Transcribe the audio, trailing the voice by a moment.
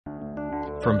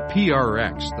From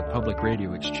PRX, the Public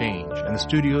Radio Exchange, and the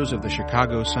studios of the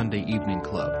Chicago Sunday Evening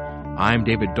Club, I'm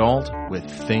David Dault with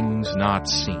Things Not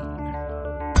Seen.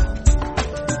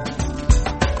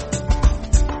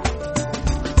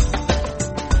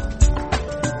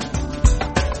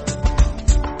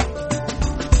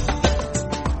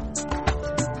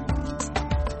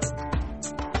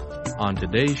 On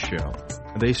today's show,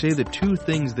 they say the two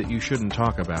things that you shouldn't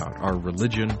talk about are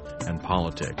religion and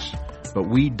politics. But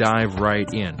we dive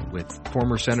right in with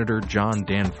former Senator John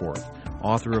Danforth,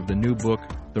 author of the new book,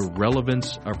 The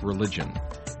Relevance of Religion,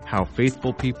 How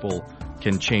Faithful People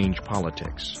Can Change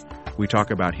Politics. We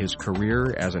talk about his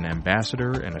career as an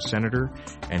ambassador and a senator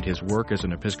and his work as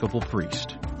an Episcopal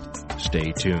priest.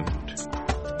 Stay tuned.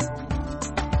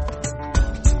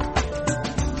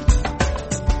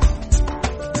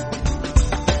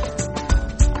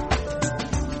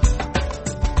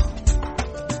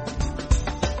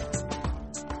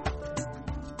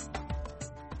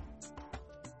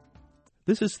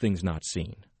 This is Things Not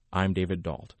Seen. I'm David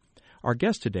Dault. Our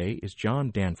guest today is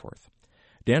John Danforth.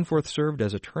 Danforth served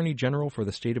as Attorney General for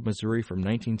the state of Missouri from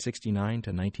 1969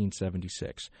 to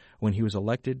 1976, when he was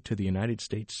elected to the United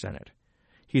States Senate.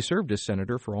 He served as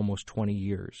senator for almost 20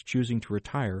 years, choosing to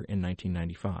retire in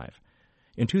 1995.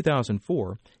 In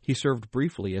 2004, he served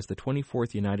briefly as the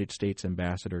 24th United States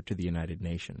Ambassador to the United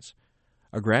Nations.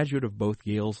 A graduate of both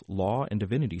Yale's Law and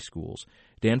Divinity schools,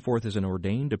 Danforth is an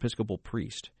ordained Episcopal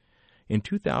priest. In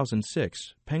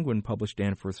 2006, Penguin published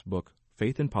Danforth's book,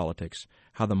 Faith in Politics,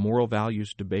 How the Moral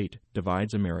Values Debate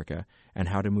Divides America, and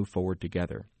How to Move Forward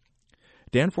Together.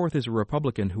 Danforth is a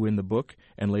Republican who, in the book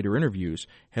and later interviews,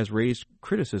 has raised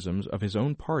criticisms of his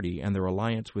own party and their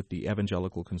alliance with the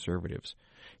evangelical conservatives.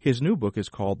 His new book is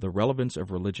called The Relevance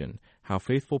of Religion, How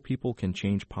Faithful People Can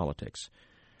Change Politics.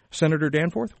 Senator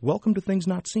Danforth, welcome to Things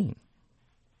Not Seen.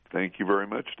 Thank you very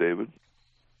much, David.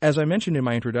 As I mentioned in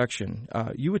my introduction,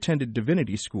 you attended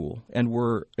divinity school and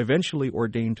were eventually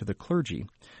ordained to the clergy,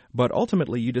 but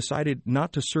ultimately you decided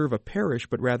not to serve a parish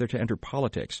but rather to enter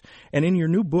politics. And in your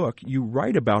new book, you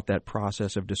write about that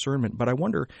process of discernment, but I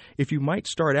wonder if you might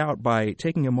start out by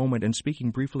taking a moment and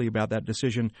speaking briefly about that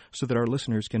decision so that our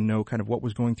listeners can know kind of what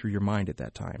was going through your mind at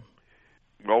that time.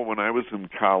 Well, when I was in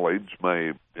college,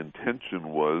 my intention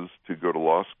was to go to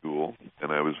law school,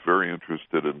 and I was very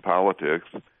interested in politics.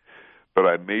 But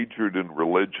I majored in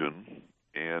religion,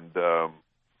 and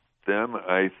then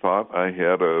I thought I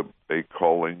had a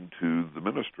calling to the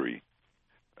ministry.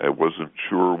 I wasn't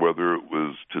sure whether it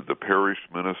was to the parish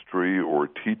ministry or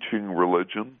teaching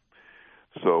religion.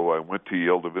 So I went to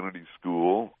Yale Divinity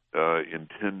School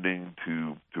intending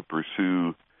to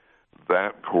pursue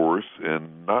that course,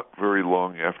 and not very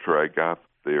long after I got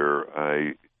there,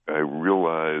 I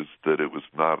realized that it was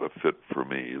not a fit for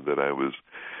me, that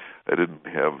I didn't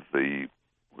have the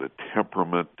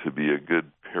temperament to be a good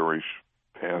parish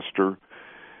pastor,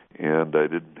 and I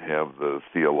didn't have the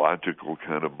theological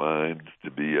kind of mind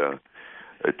to be a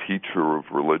teacher of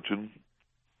religion.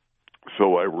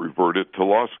 So I reverted to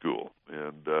law school,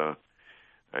 and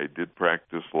I did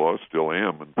practice law, still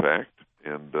am, in fact,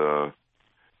 and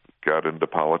got into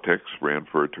politics, ran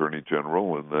for Attorney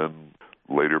General, and then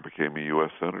later became a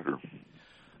U.S. Senator.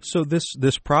 So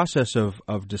this process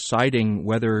of deciding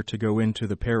whether to go into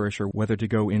the parish or whether to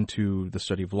go into the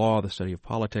study of law, the study of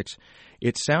politics,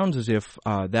 it sounds as if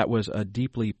that was a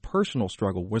deeply personal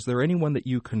struggle. Was there anyone that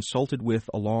you consulted with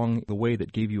along the way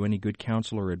that gave you any good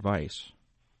counsel or advice?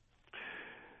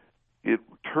 It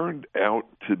turned out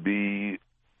to be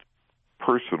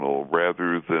personal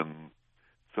rather than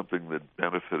something that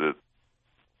benefited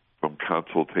from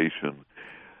consultation.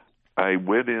 I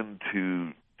went in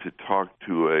to talk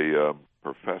to a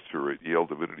professor at Yale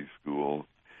Divinity School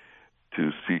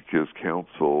to seek his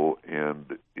counsel, and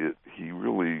he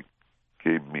really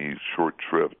gave me short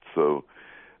shrift. So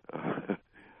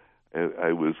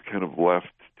I was kind of left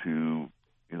to,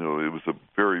 it was a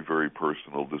very, very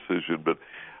personal decision. But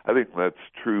I think that's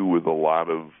true with a lot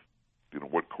of,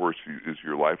 what course is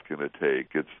your life going to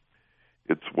take.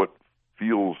 It's what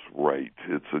feels right.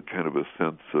 It's a kind of a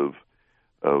sense of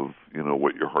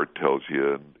what your heart tells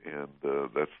you, and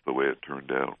that's the way it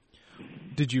turned out.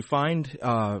 Did you find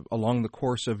along the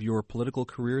course of your political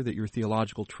career that your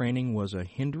theological training was a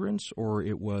hindrance or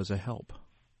it was a help?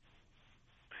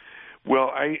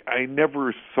 Well, I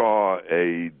never saw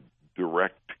a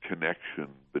direct connection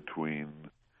between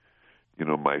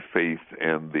my faith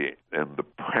and the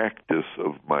practice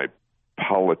of my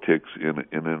politics in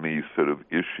any sort of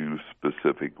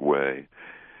issue-specific way.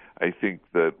 I think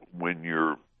that when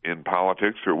you're in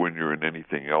politics or when you're in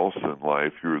anything else in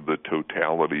life, you're the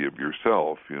totality of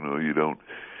yourself. You don't.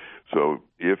 So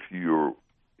if you're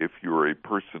if you're a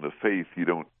person of faith, you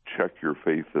don't check your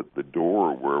faith at the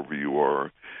door wherever you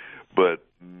are, but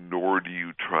nor do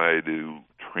you try to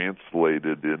translate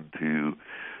it into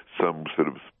some sort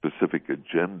of specific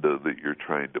agenda that you're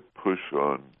trying to push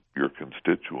on your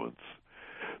constituents.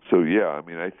 So, yeah, I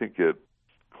mean, I think it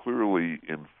clearly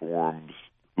informs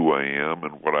who I am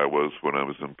and what I was when I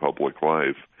was in public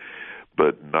life,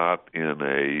 but not in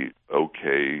a,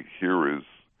 okay, here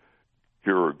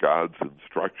are God's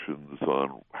instructions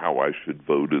on how I should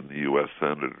vote in the U.S.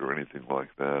 Senate or anything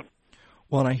like that.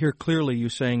 Well, and I hear clearly you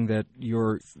saying that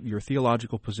your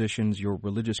theological positions, your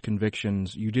religious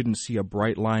convictions, you didn't see a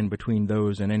bright line between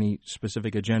those and any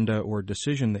specific agenda or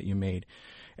decision that you made.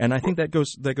 And I think that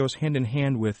goes hand in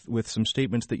hand with some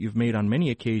statements that you've made on many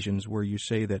occasions where you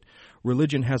say that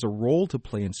religion has a role to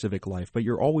play in civic life, but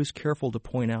you're always careful to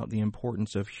point out the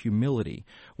importance of humility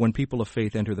when people of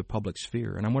faith enter the public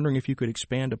sphere. And I'm wondering if you could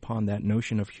expand upon that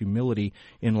notion of humility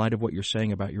in light of what you're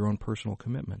saying about your own personal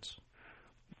commitments.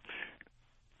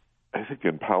 I think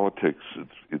in politics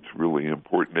it's really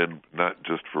important, and not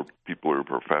just for people who are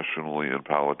professionally in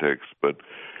politics, but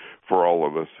for all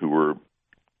of us who are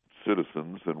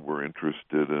citizens and we're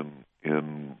interested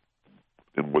in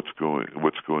what's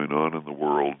going on in the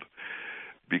world.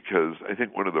 Because I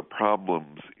think one of the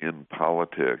problems in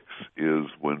politics is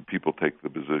when people take the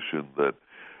position that,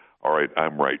 all right,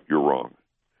 I'm right, you're wrong,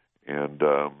 and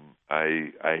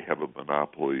I have a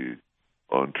monopoly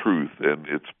on truth, and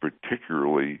it's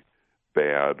particularly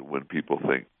bad when people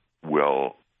think,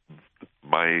 well,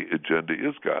 my agenda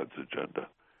is God's agenda,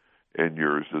 and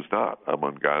yours is not. I'm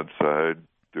on God's side,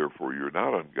 therefore you're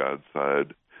not on God's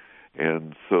side,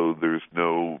 and so there's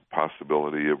no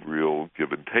possibility of real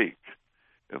give and take,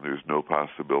 and there's no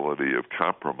possibility of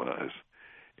compromise.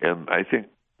 And I think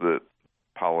that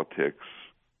politics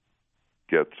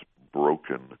gets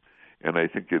broken, and I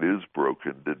think it is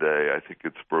broken today. I think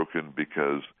it's broken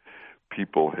because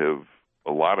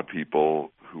a lot of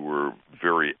people who are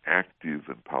very active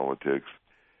in politics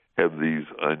have these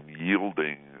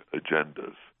unyielding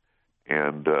agendas,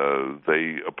 and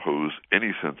they oppose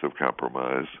any sense of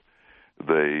compromise.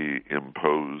 They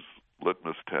impose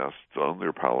litmus tests on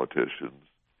their politicians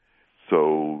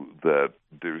so that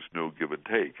there's no give and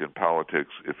take. And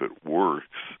politics, if it works,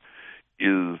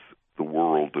 is the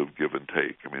world of give and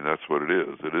take. I mean, that's what it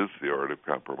is. It is the art of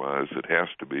compromise. It has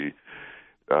to be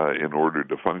in order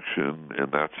to function, and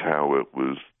that's how it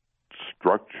was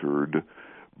structured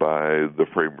by the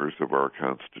framers of our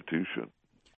Constitution.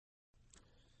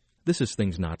 This is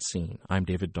Things Not Seen. I'm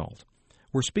David Dault.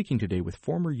 We're speaking today with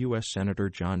former U.S. Senator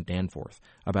John Danforth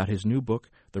about his new book,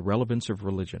 The Relevance of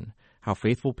Religion, How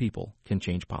Faithful People Can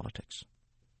Change Politics.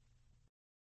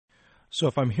 So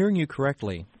if I'm hearing you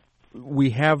correctly,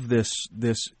 we have this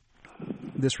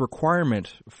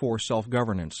requirement for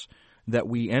self-governance that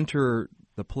we enter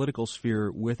the political sphere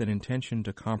with an intention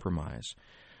to compromise.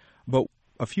 But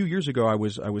a few years ago, I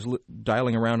was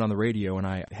dialing around on the radio, and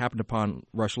I happened upon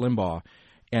Rush Limbaugh,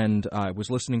 and I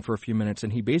was listening for a few minutes,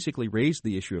 and he basically raised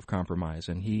the issue of compromise.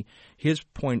 And his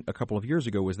point a couple of years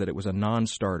ago was that it was a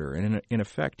non-starter. And in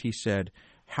effect, he said,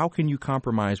 how can you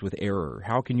compromise with error?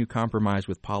 How can you compromise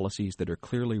with policies that are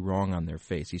clearly wrong on their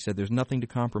face? He said there's nothing to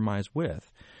compromise with.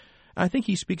 I think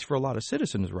he speaks for a lot of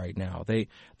citizens right now.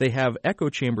 They have echo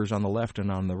chambers on the left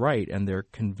and on the right, and they're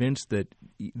convinced that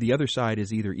the other side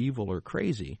is either evil or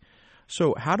crazy.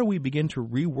 So how do we begin to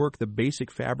rework the basic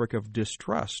fabric of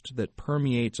distrust that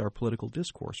permeates our political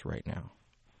discourse right now?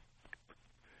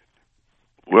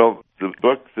 Well, the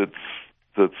book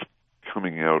that's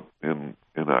coming out in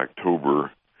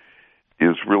October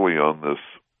is really on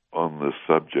this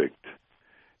subject.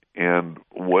 And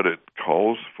what it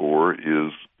calls for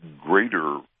is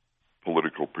greater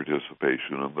political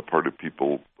participation on the part of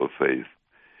people of faith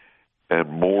and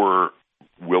more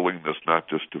willingness not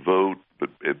just to vote, but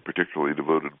particularly to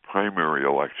vote in primary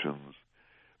elections,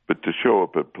 but to show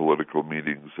up at political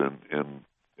meetings and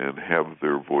have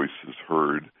their voices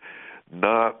heard,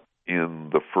 not in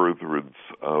the furtherance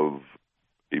of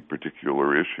a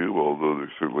particular issue, although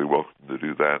they're certainly welcome to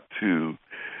do that too,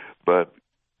 but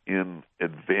in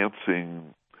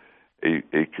advancing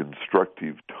a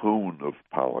constructive tone of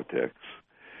politics,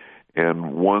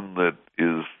 and one that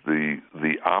is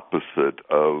the opposite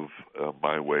of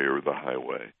my way or the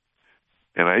highway.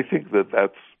 And I think that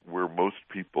that's where most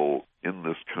people in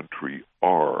this country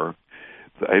are.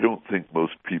 I don't think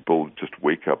most people just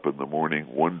wake up in the morning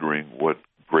wondering what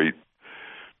great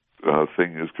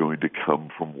thing is going to come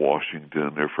from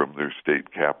Washington or from their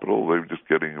state capital. They're just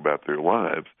getting about their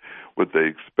lives. What they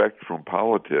expect from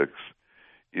politics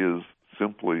is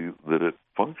simply that it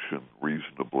function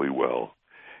reasonably well,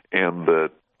 and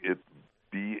that it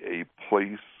be a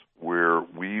place where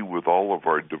we, with all of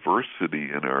our diversity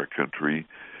in our country,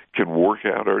 can work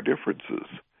out our differences.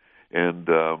 And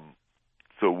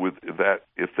so with that,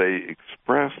 if they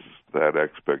express that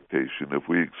expectation, if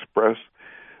we express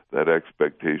that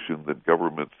expectation that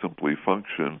government simply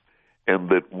function and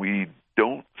that we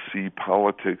don't see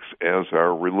politics as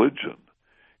our religion,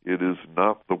 it is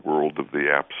not the world of the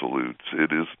absolutes.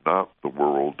 It is not the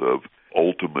world of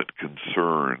ultimate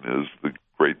concern, as the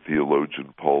great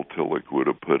theologian Paul Tillich would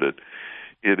have put it.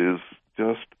 It is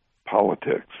just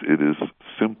politics. It is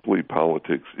simply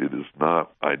politics. It is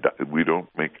not, we don't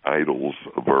make idols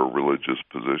of our religious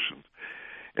positions.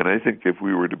 And I think if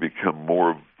we were to become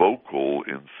more vocal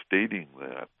in stating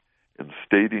that, and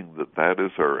stating that that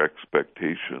is our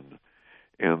expectation,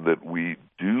 and that we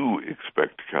do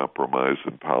expect compromise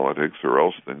in politics or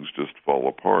else things just fall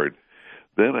apart,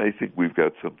 then I think we've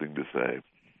got something to say.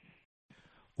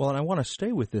 Well, and I want to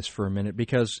stay with this for a minute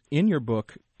because in your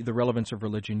book, The Relevance of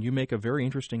Religion, you make a very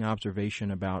interesting observation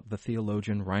about the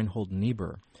theologian Reinhold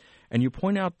Niebuhr. And you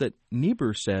point out that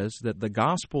Niebuhr says that the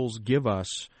Gospels give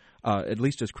us, at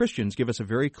least as Christians, give us a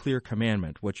very clear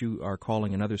commandment, what you are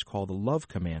calling and others call the love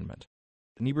commandment.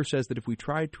 Niebuhr says that if we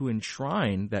tried to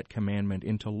enshrine that commandment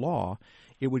into law,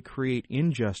 it would create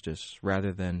injustice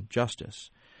rather than justice.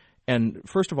 And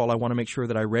first of all, I want to make sure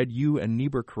that I read you and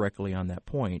Niebuhr correctly on that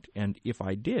point. And if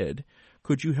I did,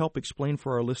 could you help explain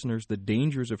for our listeners the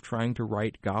dangers of trying to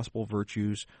write gospel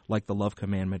virtues like the love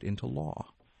commandment into law?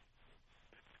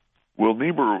 Well,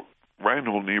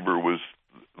 Reinhold Niebuhr was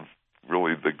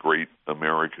really the great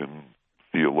American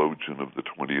theologian of the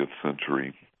 20th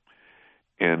century.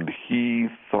 And he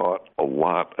thought a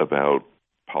lot about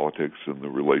politics and the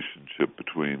relationship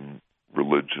between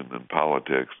religion and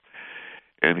politics.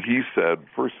 And he said,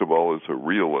 first of all, as a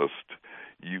realist,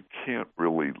 you can't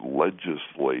really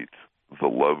legislate the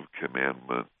love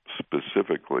commandment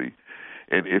specifically.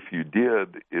 And if you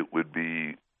did, it would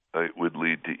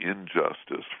lead to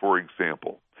injustice. For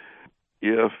example,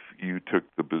 if you took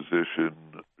the position,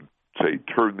 say,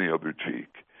 turn the other cheek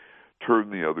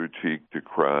to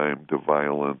crime, to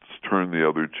violence, turn the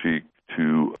other cheek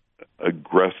to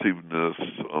aggressiveness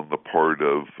on the part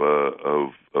of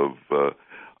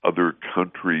other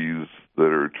countries that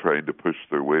are trying to push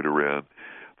their weight around,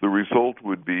 the result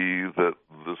would be that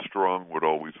the strong would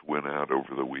always win out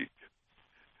over the weak.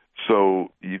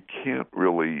 So you can't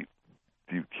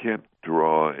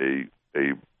draw a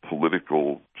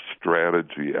political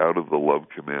strategy out of the love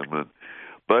commandment,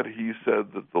 but he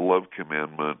said that the love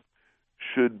commandment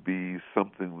should be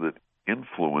something that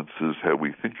influences how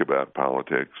we think about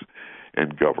politics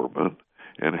and government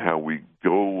and how we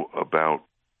go about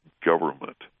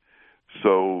government.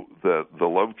 So that the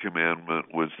love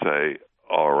commandment would say,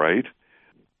 all right,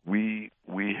 we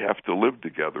have to live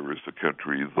together as a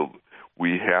country.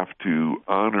 We have to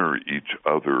honor each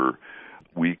other.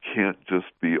 We can't just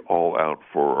be all out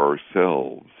for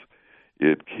ourselves.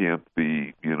 It can't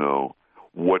be,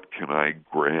 what can I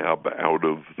grab out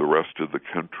of the rest of the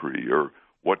country, or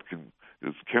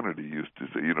as Kennedy used to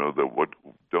say,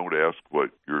 don't ask what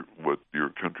your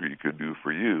country can do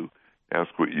for you,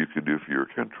 ask what you can do for your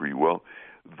country. Well,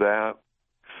 that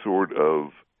sort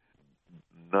of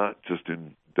not just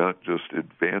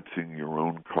advancing your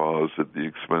own cause at the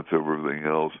expense of everything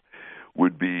else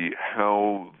would be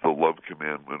how the love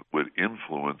commandment would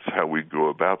influence how we go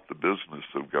about the business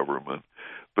of government.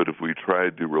 But if we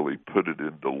tried to really put it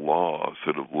into law,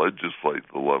 sort of legislate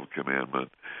the love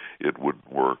commandment, it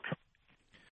wouldn't work.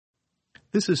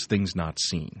 This is Things Not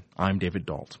Seen. I'm David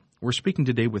Dault. We're speaking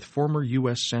today with former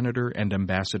U.S. Senator and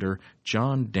Ambassador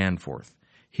John Danforth.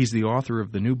 He's the author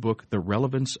of the new book, The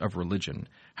Relevance of Religion,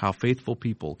 How Faithful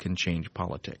People Can Change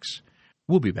Politics.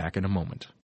 We'll be back in a moment.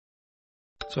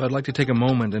 So I'd like to take a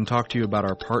moment and talk to you about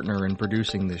our partner in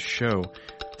producing this show,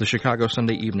 the Chicago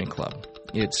Sunday Evening Club.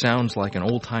 It sounds like an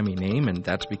old-timey name, and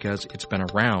that's because it's been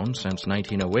around since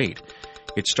 1908.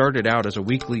 It started out as a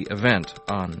weekly event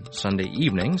on Sunday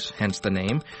evenings, hence the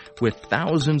name, with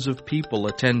thousands of people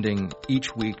attending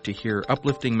each week to hear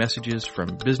uplifting messages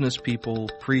from business people,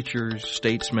 preachers,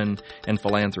 statesmen, and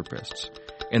philanthropists.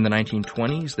 In the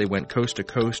 1920s, they went coast to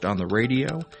coast on the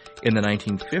radio. In the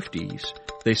 1950s,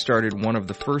 they started one of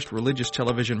the first religious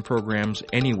television programs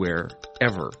anywhere,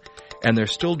 ever. And they're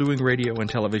still doing radio and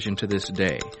television to this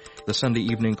day. The Sunday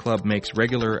Evening Club makes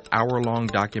regular hour-long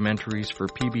documentaries for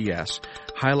PBS,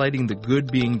 highlighting the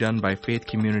good being done by faith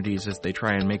communities as they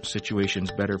try and make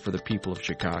situations better for the people of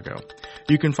Chicago.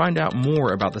 You can find out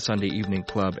more about the Sunday Evening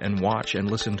Club and watch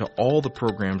and listen to all the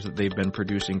programs that they've been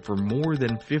producing for more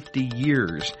than 50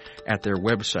 years at their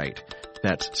website.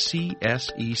 That's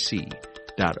csec.org.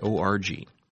 www.ccpg.org.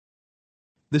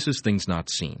 This is Things Not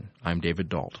Seen. I'm David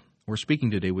Dault. We're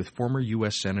speaking today with former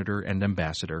U.S. Senator and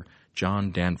Ambassador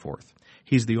John Danforth.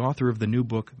 He's the author of the new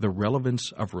book, The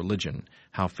Relevance of Religion: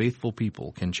 How Faithful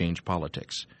People Can Change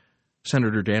Politics.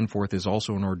 Senator Danforth is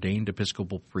also an ordained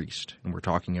Episcopal priest, and we're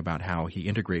talking about how he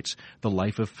integrates the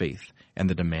life of faith and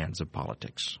the demands of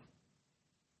politics.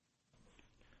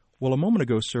 Well, a moment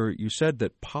ago, sir, you said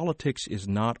that politics is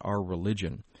not our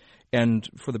religion. And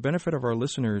for the benefit of our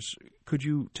listeners, could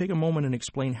you take a moment and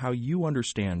explain how you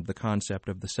understand the concept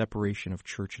of the separation of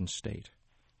church and state?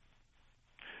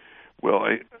 Well,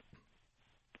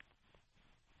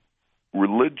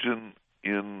 religion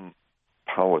in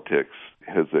politics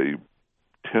has a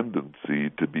tendency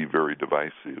to be very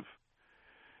divisive.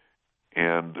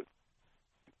 And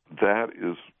that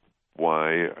is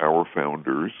why our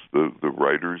founders, the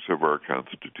writers of our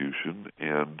Constitution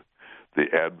and the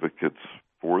advocates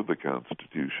for the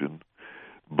Constitution,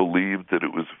 believed that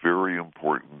it was very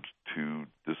important to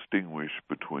distinguish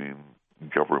between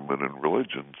government and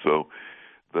religion. So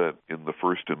that in the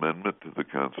First Amendment to the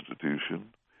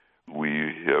Constitution,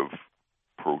 we have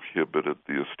prohibited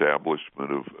the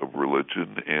establishment of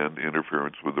religion and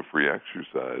interference with the free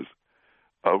exercise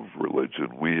of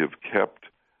religion. We have kept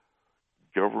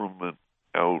government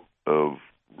out of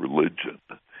religion.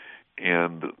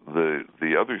 And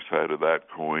the other side of that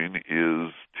coin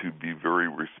is to be very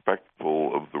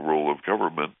respectful of the role of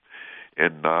government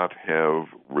and not have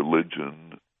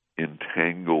religion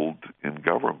entangled in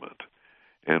government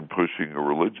and pushing a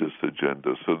religious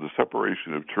agenda. So the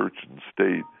separation of church and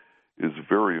state is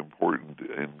very important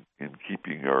in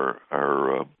keeping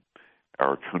our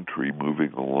country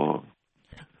moving along.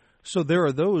 So there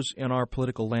are those in our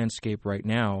political landscape right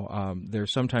now, they're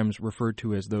sometimes referred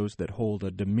to as those that hold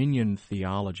a dominion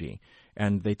theology,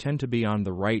 and they tend to be on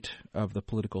the right of the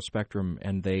political spectrum,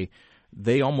 and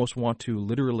they almost want to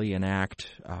literally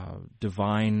enact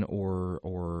divine or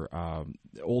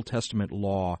Old Testament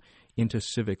law into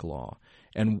civic law.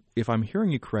 And if I'm hearing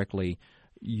you correctly,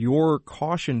 your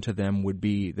caution to them would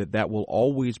be that will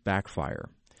always backfire.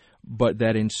 But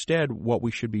that instead what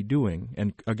we should be doing,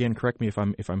 and again, correct me if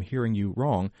I'm hearing you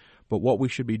wrong, but what we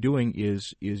should be doing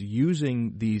is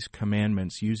using these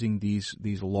commandments, using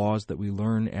these laws that we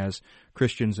learn as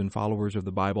Christians and followers of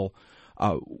the Bible,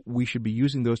 we should be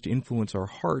using those to influence our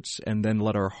hearts, and then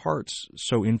let our hearts,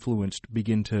 so influenced,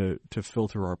 begin to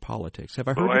filter our politics. Have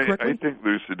I heard you correctly? I think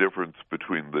there's a difference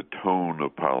between the tone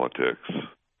of politics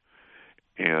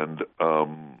and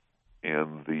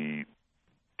the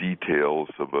details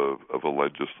of a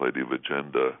legislative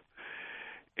agenda.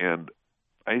 And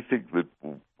I think that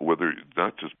whether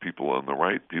not just people on the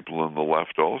right, people on the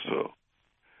left also,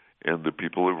 and the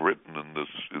people who've written in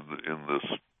this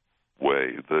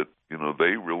way, that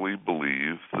they really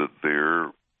believe that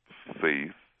their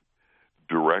faith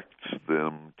directs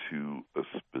them to a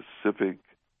specific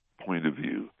point of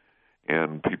view.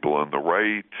 And people on the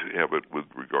right have it with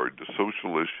regard to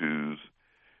social issues.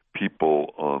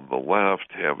 People on the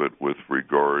left have it with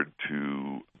regard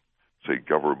to, say,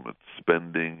 government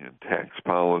spending and tax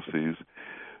policies.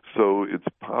 So it's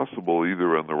possible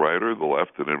either on the right or the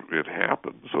left, and it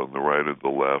happens on the right or the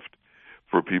left,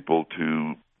 for people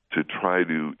to try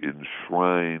to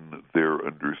enshrine their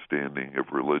understanding of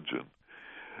religion.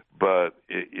 But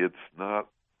it's not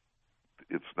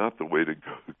the way to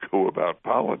go about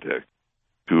politics,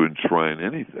 to enshrine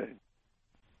anything.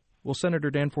 Well, Senator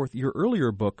Danforth, your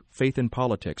earlier book, Faith in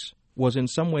Politics, was in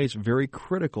some ways very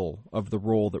critical of the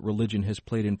role that religion has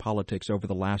played in politics over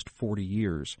the last 40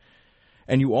 years.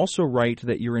 And you also write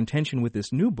that your intention with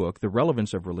this new book, The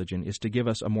Relevance of Religion, is to give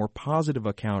us a more positive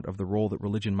account of the role that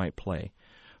religion might play.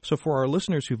 So for our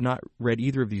listeners who've not read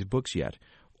either of these books yet,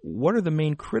 what are the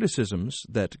main criticisms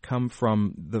that come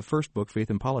from the first book,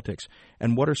 Faith in Politics,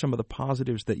 and what are some of the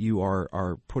positives that you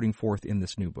are putting forth in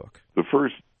this new book? The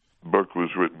first book was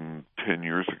written 10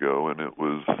 years ago, and it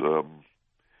was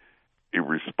a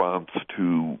response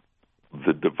to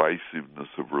the divisiveness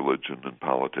of religion and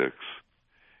politics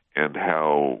and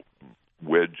how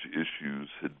wedge issues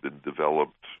had been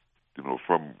developed,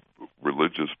 from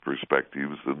religious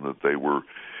perspectives, and that they were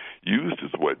used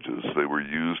as wedges. They were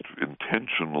used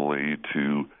intentionally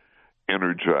to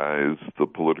energize the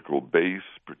political base,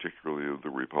 particularly of the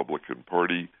Republican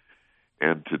Party,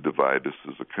 and to divide us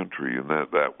as a country. And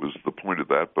that was the point of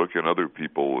that book. And other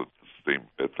people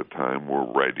at the time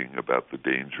were writing about the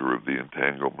danger of the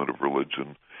entanglement of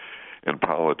religion and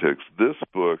politics. This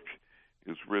book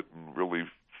is written really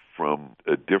from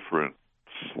a different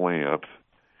slant,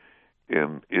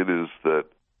 and it is that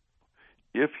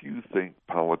if you think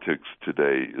politics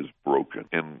today is broken,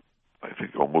 and I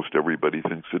think almost everybody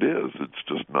thinks it is. It's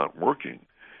just not working.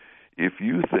 If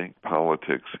you think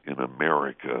politics in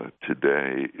America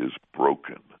today is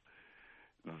broken,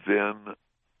 then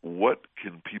what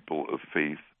can people of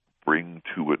faith bring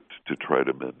to it to try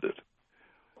to mend it?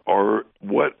 Or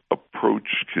what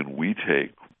approach can we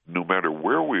take, no matter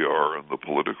where we are on the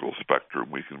political spectrum?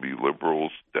 We can be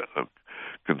liberals,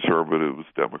 conservatives,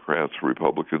 Democrats,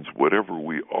 Republicans, whatever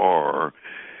we are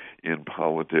in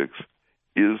politics.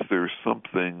 Is there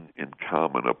something in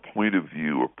common, a point of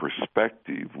view, a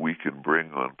perspective we can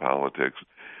bring on politics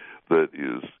that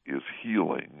is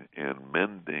healing and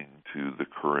mending to the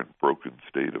current broken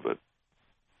state of it?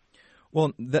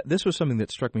 Well, this was something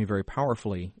that struck me very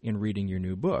powerfully in reading your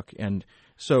new book. And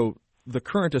so the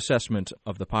current assessment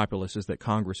of the populace is that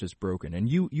Congress is broken, and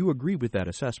you agree with that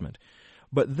assessment.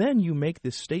 But then you make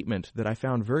this statement that I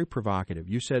found very provocative.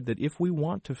 You said that if we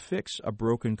want to fix a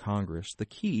broken Congress, the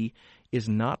key is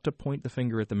not to point the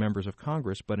finger at the members of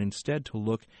Congress, but instead to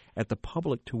look at the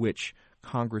public to which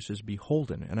Congress is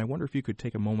beholden. And I wonder if you could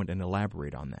take a moment and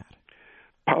elaborate on that.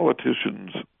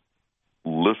 Politicians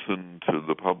listen to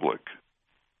the public,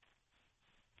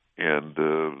 and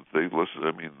they listen.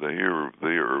 I mean,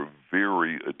 they are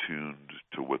very attuned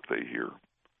to what they hear.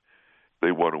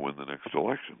 They want to win the next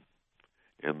election,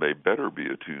 and they better be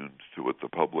attuned to what the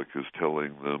public is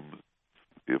telling them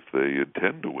if they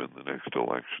intend to win the next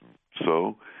election.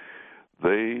 So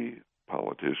they,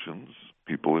 politicians,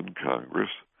 people in Congress,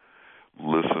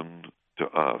 listen to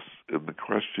us. And the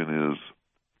question is,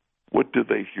 what do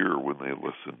they hear when they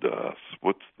listen to us?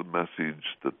 What's the message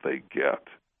that they get?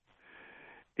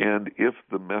 And if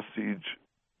the message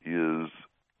is,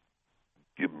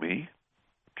 give me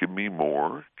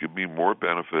more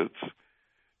benefits,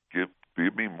 give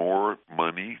me more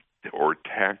money, or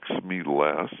tax me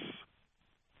less,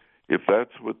 if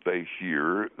that's what they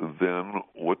hear, then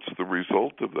what's the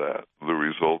result of that? The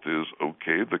result is,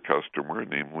 okay, the customer,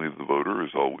 namely the voter,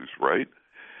 is always right.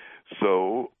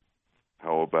 So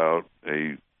how about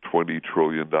a $20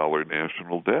 trillion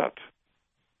national debt?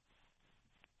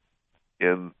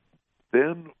 And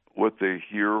then what they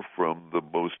hear from the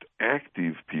most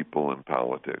active people in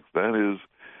politics, that is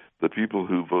the people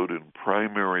who vote in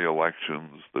primary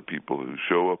elections, the people who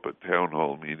show up at town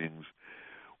hall meetings,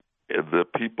 and the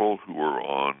people who are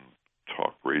on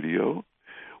talk radio,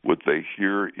 what they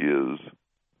hear is,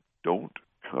 don't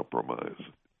compromise,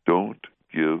 don't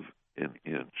give an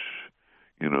inch,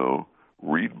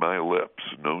 read my lips,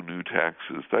 no new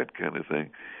taxes, that kind of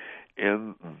thing.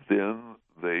 And then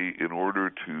they, in order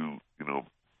to,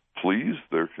 please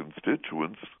their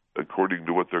constituents, according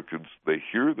to what they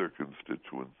hear their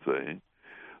constituents saying,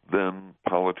 then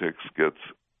politics gets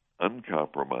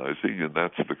uncompromising, and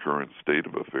that's the current state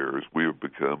of affairs. We have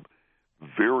become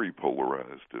very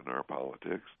polarized in our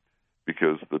politics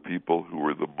because the people who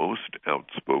are the most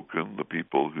outspoken, the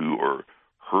people who are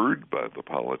heard by the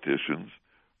politicians,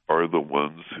 are the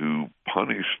ones who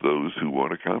punish those who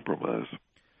want to compromise.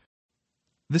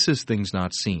 This is Things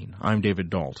Not Seen. I'm David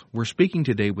Dault. We're speaking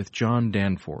today with John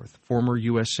Danforth, former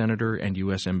U.S. Senator and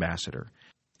U.S. Ambassador.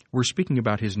 We're speaking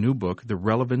about his new book, The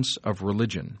Relevance of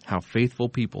Religion, How Faithful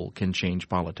People Can Change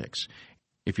Politics.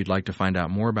 If you'd like to find out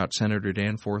more about Senator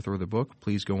Danforth or the book,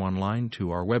 please go online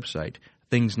to our website,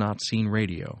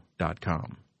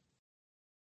 thingsnotseenradio.com.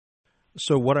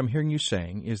 So what I'm hearing you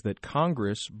saying is that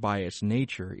Congress, by its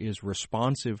nature, is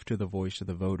responsive to the voice of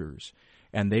the voters,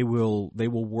 and they will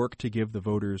work to give the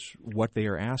voters what they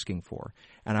are asking for.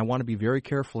 And I want to be very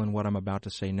careful in what I'm about to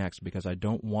say next, because I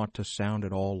don't want to sound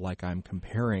at all like I'm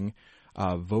comparing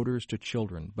voters to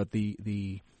children. But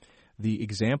the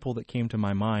example that came to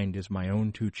my mind is my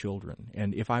own two children.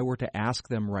 And if I were to ask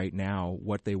them right now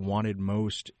what they wanted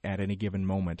most at any given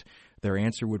moment, their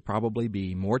answer would probably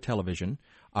be more television,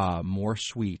 more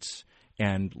sweets,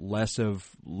 and less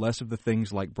of the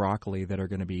things like broccoli that are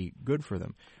going to be good for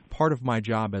them. Part of my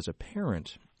job as a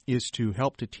parent is to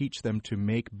help to teach them to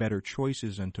make better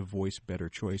choices and to voice better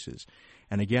choices.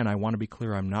 And again, I want to be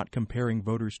clear, I'm not comparing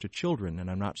voters to children, and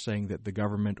I'm not saying that the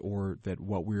government or that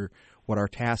what our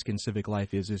task in civic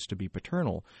life is to be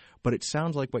paternal. But it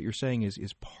sounds like what you're saying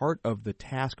is part of the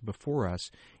task before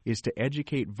us is to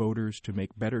educate voters to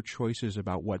make better choices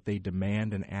about what they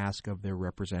demand and ask of their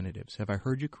representatives. Have I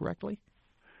heard you correctly?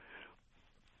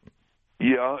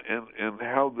 Yeah, and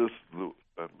how the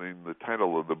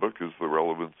title of the book is The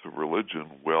Relevance of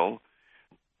Religion. Well,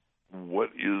 what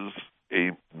is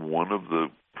one of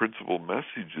the principal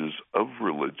messages of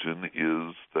religion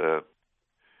is that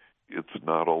it's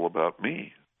not all about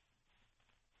me.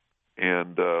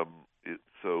 And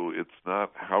so it's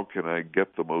not how can I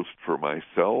get the most for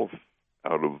myself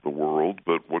out of the world,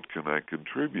 but what can I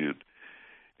contribute?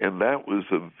 And that was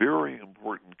a very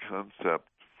important concept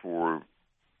for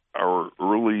our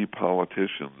early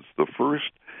politicians.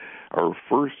 Our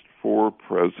first four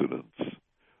presidents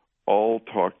all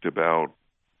talked about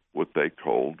what they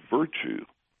called virtue.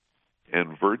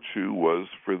 And virtue was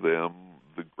for them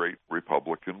the great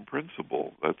Republican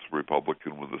principle. That's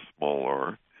Republican with a small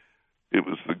r. It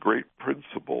was the great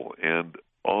principle. And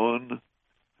on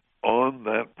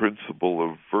that principle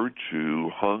of virtue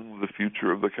hung the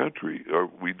future of the country.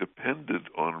 We depended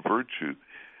on virtue.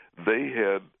 They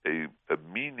had a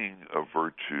meaning of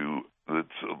virtue that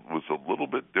was a little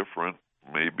bit different,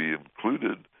 maybe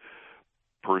included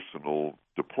personal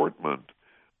deportment,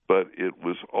 but it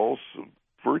was also,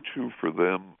 virtue for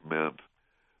them meant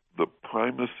the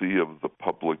primacy of the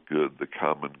public good, the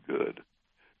common good,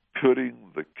 putting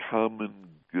the common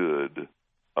good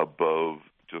above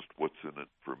just what's in it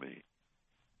for me.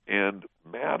 And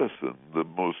Madison, the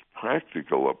most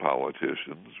practical of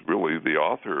politicians, really the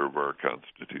author of our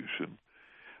Constitution,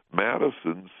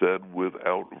 Madison said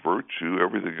without virtue,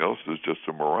 everything else is just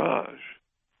a mirage.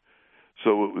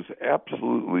 So it was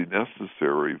absolutely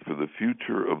necessary for the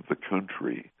future of the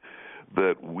country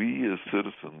that we as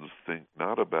citizens think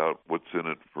not about what's in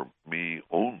it for me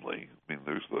only. I mean,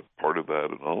 there's a part of that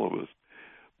in all of us,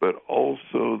 but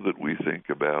also that we think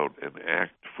about and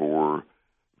act for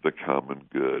the common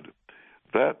good.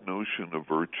 That notion of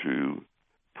virtue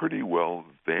pretty well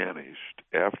vanished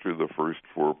after the first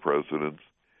four presidents,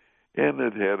 and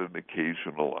it had an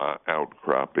occasional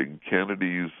outcropping.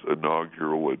 Kennedy's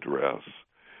inaugural address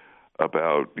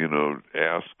about,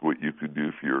 ask what you can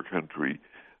do for your country,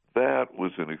 that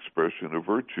was an expression of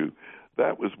virtue.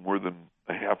 That was more than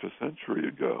a half a century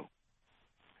ago.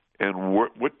 And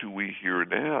what do we hear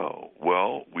now?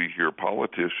 Well, we hear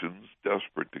politicians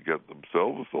desperate to get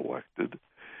themselves elected,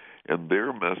 and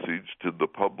their message to the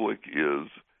public is,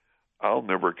 I'll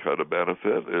never cut a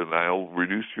benefit and I'll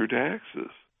reduce your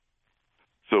taxes.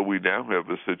 So we now have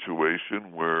a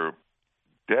situation where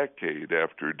decade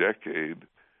after decade,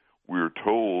 we're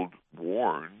told,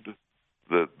 warned,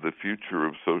 that the future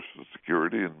of Social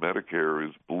Security and Medicare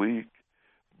is bleak,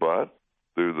 but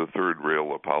they're the third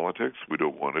rail of politics. We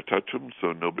don't want to touch them,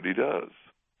 so nobody does.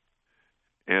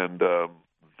 And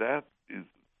that is,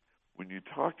 when you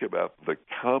talk about the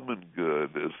common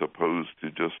good as opposed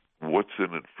to just what's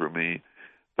in it for me,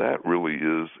 that really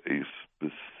is a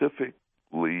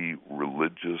specifically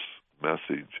religious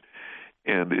message.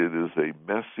 And it is a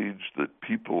message that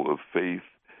people of faith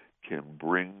can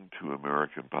bring to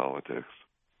American politics.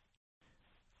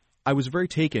 I was very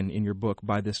taken in your book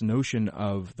by this notion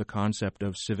of the concept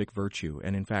of civic virtue.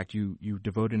 And in fact, you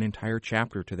devote an entire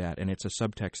chapter to that, and it's a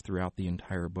subtext throughout the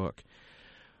entire book.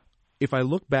 If I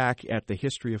look back at the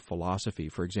history of philosophy,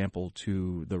 for example,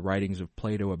 to the writings of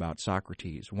Plato about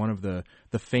Socrates, one of the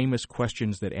famous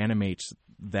questions that animates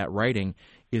that writing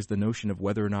is the notion of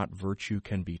whether or not virtue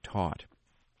can be taught.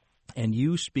 And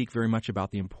you speak very much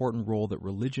about the important role that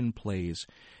religion plays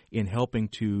in helping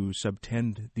to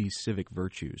subtend these civic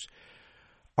virtues.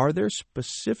 Are there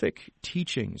specific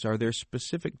teachings? Are there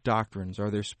specific doctrines? Are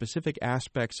there specific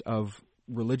aspects of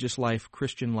religious life,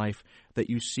 Christian life, that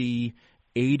you see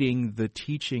aiding the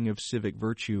teaching of civic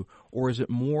virtue? Or is it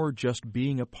more just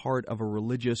being a part of a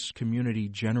religious community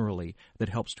generally that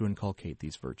helps to inculcate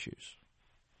these virtues?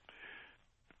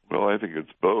 Well, I think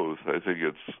it's both. I think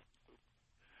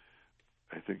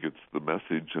it's the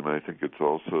message, and I think it's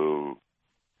also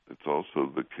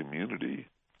the community.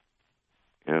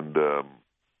 And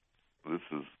this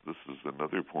is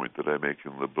another point that I make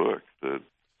in the book, that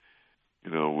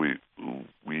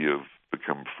we have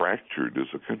become fractured as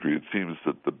a country. It seems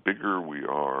that the bigger we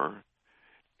are,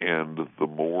 and the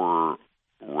more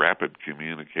rapid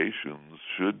communications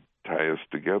should tie us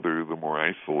together, the more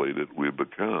isolated we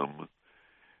become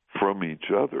from each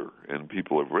other. And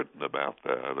people have written about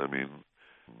that. I mean,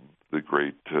 the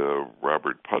great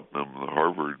Robert Putnam, the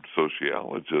Harvard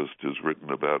sociologist, has written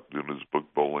about, in his book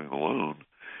Bowling Alone,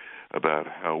 about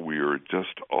how we are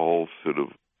just all sort of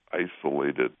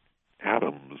isolated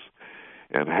atoms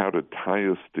and how to tie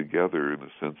us together in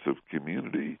a sense of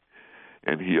community.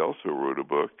 And he also wrote a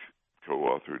book,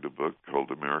 co-authored a book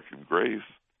called American Grace,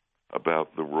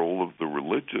 about the role of the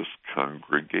religious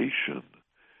congregation,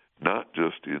 not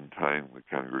just in tying the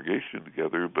congregation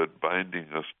together, but binding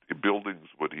us, building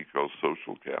what he calls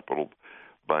social capital,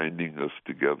 binding us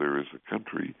together as a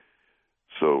country,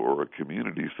 or a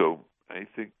community. So I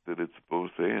think that it's both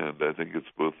and. I think it's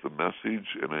both the message,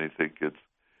 and I think it's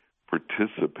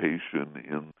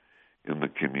participation in the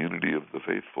community of the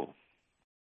faithful.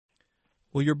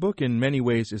 Well, your book in many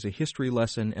ways is a history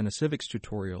lesson and a civics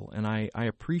tutorial, and I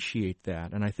appreciate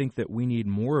that, and I think that we need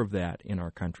more of that in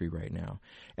our country right now.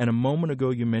 And a moment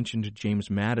ago you mentioned James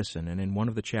Madison, and in one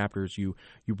of the chapters you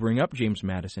bring up James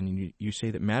Madison, and you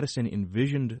say that Madison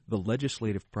envisioned the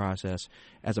legislative process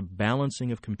as a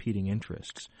balancing of competing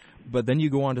interests. But then you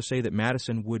go on to say that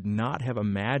Madison would not have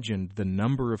imagined the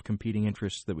number of competing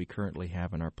interests that we currently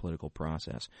have in our political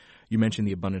process. You mentioned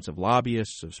the abundance of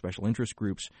lobbyists, of special interest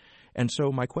groups. And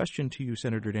so my question to you,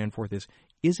 Senator Danforth,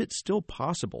 is it still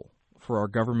possible for our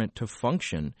government to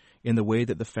function in the way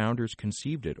that the founders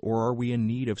conceived it, or are we in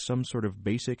need of some sort of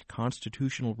basic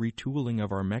constitutional retooling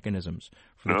of our mechanisms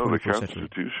for the 21st century? No, the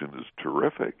Constitution is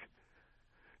terrific.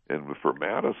 And for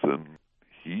Madison,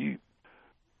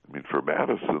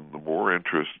 the more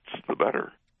interests, the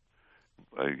better.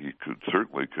 He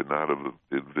certainly could not have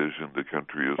envisioned a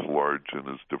country as large and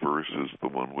as diverse as the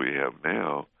one we have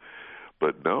now.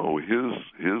 But no,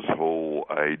 his whole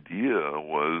idea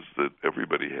was that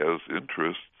everybody has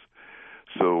interests.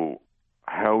 So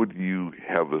how do you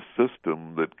have a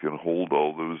system that can hold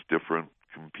all those different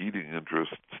competing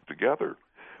interests together?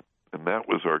 And that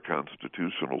was our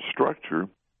constitutional structure.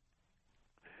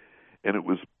 And it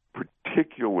was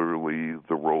particularly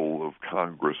the role of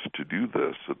Congress to do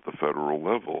this at the federal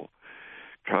level.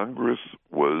 Congress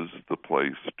was the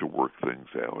place to work things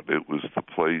out. It was the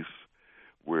place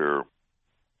where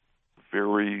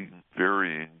very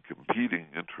varying competing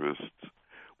interests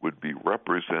would be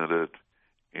represented,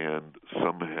 and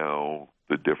somehow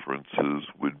the differences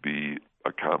would be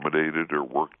accommodated or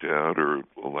worked out or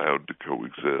allowed to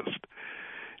coexist.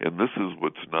 And this is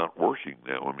what's not working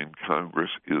now. I mean,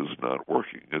 Congress is not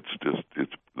working.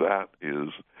 That is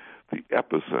the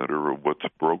epicenter of what's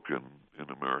broken in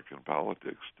American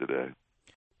politics today.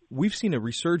 We've seen a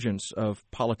resurgence of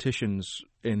politicians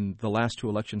in the last two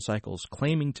election cycles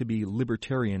claiming to be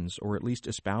libertarians or at least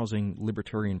espousing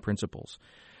libertarian principles.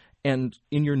 And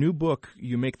in your new book,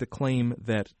 you make the claim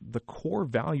that the core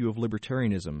value of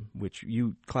libertarianism, which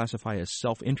you classify as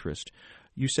self-interest,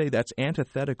 you say that's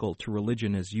antithetical to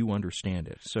religion as you understand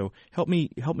it. So help me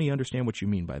understand what you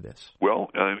mean by this. Well,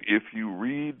 if you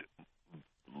read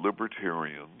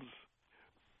libertarians,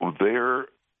 their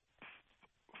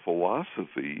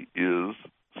philosophy is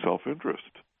self-interest.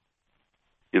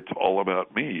 It's all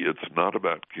about me. It's not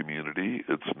about community.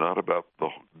 It's not about the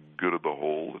good of the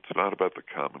whole. It's not about the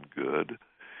common good.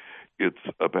 It's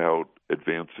about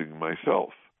advancing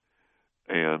myself.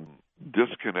 And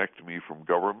disconnect me from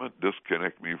government,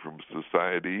 disconnect me from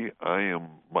society. I am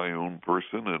my own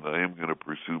person, and I am going to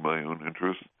pursue my own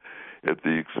interests at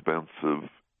the expense of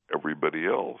everybody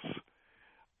else.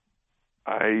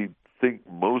 I think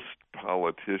most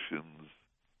politicians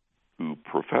who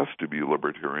profess to be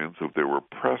libertarians, if they were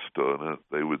pressed on it,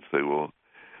 they would say, well,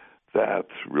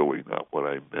 that's really not what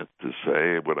I meant to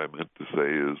say. What I meant to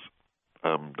say is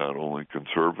I'm not only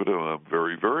conservative, I'm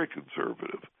very, very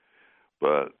conservative.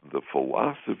 But the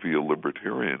philosophy of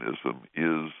libertarianism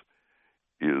is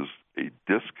a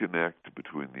disconnect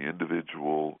between the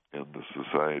individual and the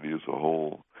society as a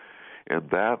whole. And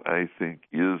that, I think,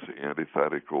 is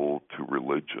antithetical to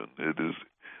religion. It is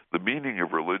the meaning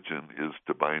of religion is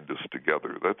to bind us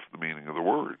together. That's the meaning of the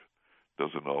word.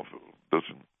 Doesn't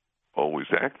always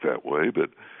act that way, but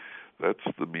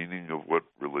that's the meaning of what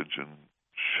religion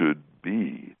should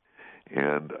be.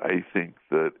 And I think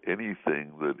that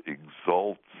anything that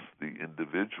exalts the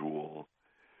individual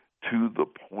to the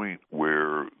point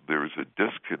where there's a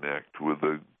disconnect with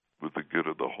the good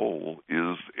of the whole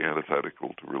is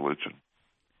antithetical to religion.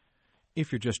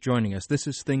 If you're just joining us, this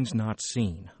is Things Not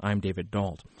Seen. I'm David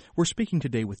Dault. We're speaking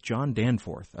today with John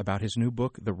Danforth about his new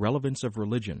book, The Relevance of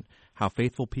Religion, How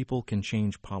Faithful People Can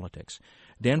Change Politics.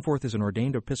 Danforth is an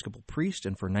ordained Episcopal priest,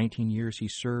 and for 19 years he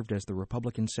served as the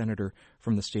Republican senator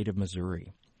from the state of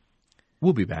Missouri.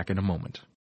 We'll be back in a moment.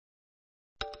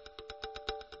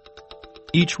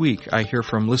 Each week I hear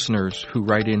from listeners who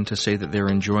write in to say that they're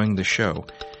enjoying the show,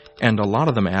 and a lot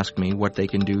of them ask me what they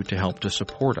can do to help to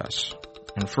support us.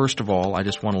 And first of all, I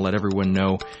just want to let everyone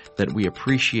know that we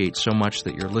appreciate so much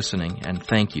that you're listening, and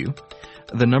thank you.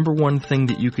 The number one thing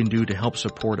that you can do to help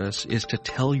support us is to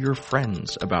tell your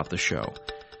friends about the show.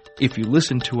 If you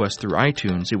listen to us through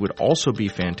iTunes, it would also be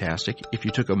fantastic if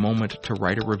you took a moment to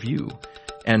write a review.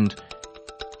 And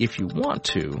if you want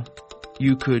to,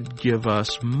 you could give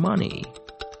us money.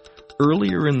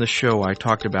 Earlier in the show, I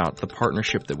talked about the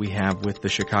partnership that we have with the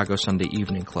Chicago Sunday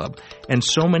Evening Club, and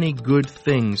so many good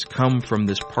things come from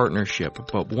this partnership,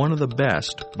 but one of the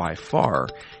best, by far,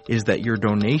 is that your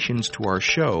donations to our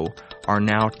show are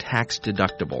now tax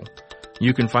deductible.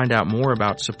 You can find out more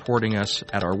about supporting us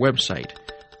at our website,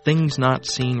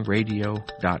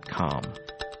 thingsnotseenradio.com.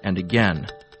 And again,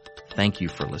 thank you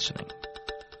for listening.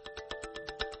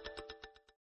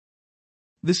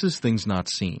 This is Things Not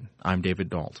Seen. I'm David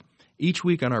Dalt. Each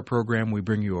week on our program, we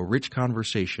bring you a rich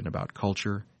conversation about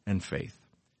culture and faith.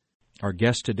 Our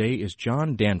guest today is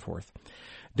John Danforth.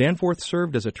 Danforth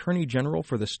served as Attorney General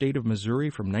for the state of Missouri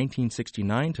from 1969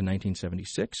 to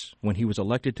 1976, when he was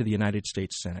elected to the United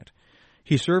States Senate.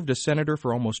 He served as senator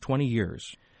for almost 20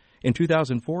 years. In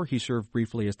 2004, he served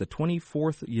briefly as the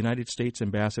 24th United States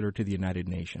Ambassador to the United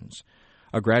Nations.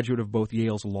 A graduate of both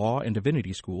Yale's law and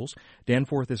divinity schools,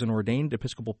 Danforth is an ordained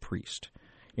Episcopal priest.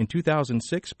 In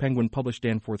 2006, Penguin published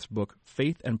Danforth's book,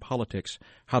 Faith and Politics: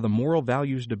 How the Moral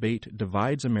Values Debate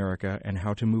Divides America and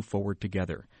How to Move Forward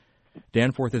Together.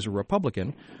 Danforth is a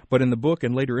Republican, but in the book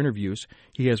and later interviews,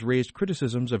 he has raised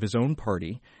criticisms of his own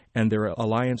party and their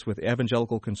alliance with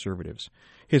evangelical conservatives.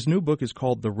 His new book is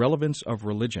called The Relevance of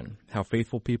Religion: How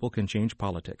Faithful People Can Change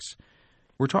Politics.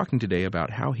 We're talking today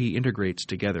about how he integrates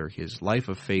together his life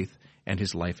of faith and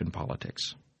his life in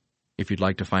politics. If you'd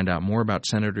like to find out more about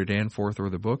Senator Danforth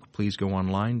or the book, please go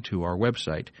online to our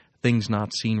website,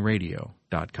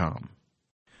 thingsnotseenradio.com.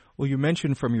 Well, you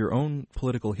mentioned from your own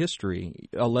political history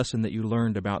a lesson that you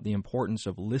learned about the importance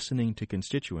of listening to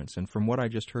constituents. And from what I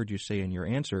just heard you say in your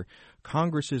answer,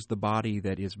 Congress is the body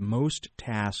that is most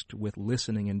tasked with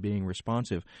listening and being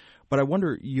responsive. But I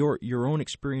wonder your own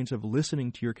experience of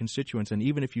listening to your constituents, and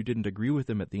even if you didn't agree with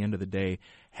them at the end of the day,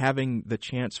 having the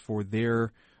chance for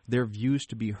their views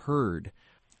to be heard.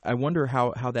 I wonder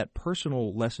how that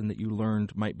personal lesson that you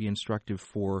learned might be instructive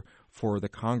for the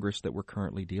Congress that we're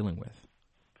currently dealing with.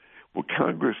 Well,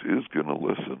 Congress is going to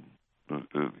listen. As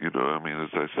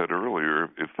I said earlier,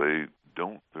 if they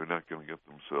don't, they're not going to get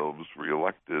themselves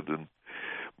reelected, and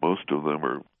most of them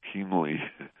are keenly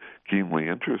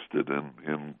interested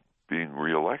in being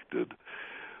reelected.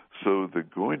 So they're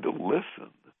going to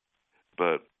listen,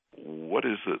 but what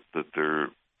is it that they're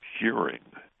hearing?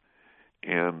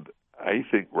 And I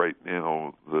think right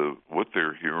now what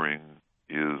they're hearing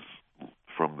is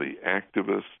from the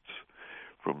activists,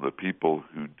 from the people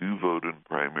who do vote in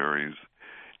primaries,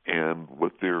 and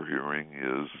what they're hearing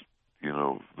is,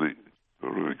 the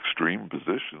sort of extreme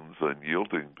positions,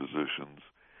 unyielding positions,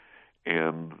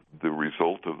 and the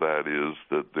result of that is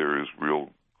that there is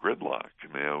real gridlock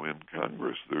now in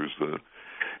Congress. There's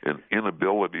an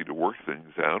inability to work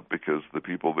things out because the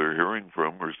people they're hearing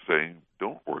from are saying,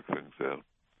 don't work things out.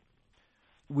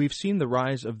 We've seen the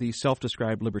rise of the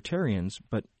self-described libertarians,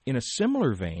 but in a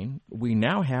similar vein, we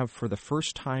now have, for the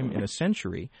first time in a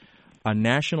century, a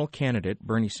national candidate,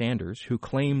 Bernie Sanders, who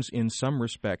claims in some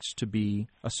respects to be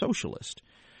a socialist.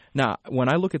 Now, when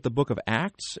I look at the book of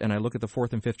Acts, and I look at the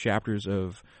 4th and 5th chapters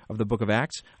of the book of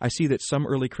Acts, I see that some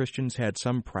early Christians had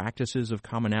some practices of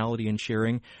commonality and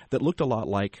sharing that looked a lot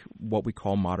like what we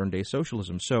call modern-day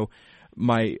socialism. So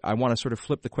I want to sort of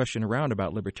flip the question around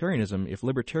about libertarianism. If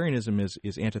libertarianism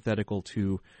is antithetical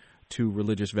to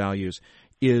religious values,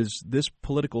 is this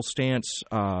political stance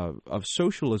of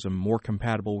socialism more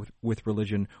compatible with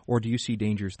religion, or do you see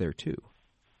dangers there too?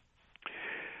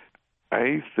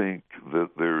 I think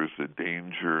that there is a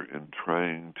danger in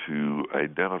trying to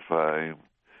identify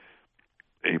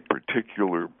a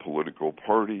particular political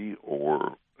party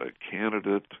or a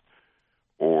candidate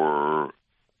or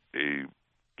a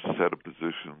set of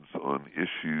positions on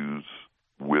issues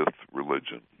with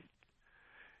religion.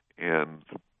 And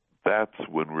that's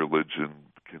when religion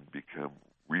can become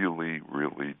really,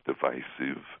 really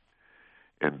divisive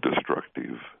and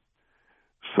destructive.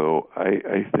 So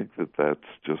I think that that's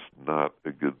just not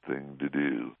a good thing to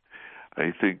do.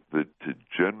 I think that to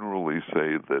generally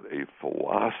say that a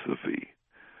philosophy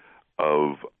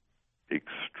of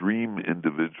extreme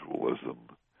individualism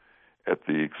at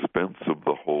the expense of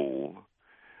the whole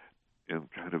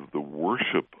and kind of the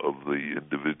worship of the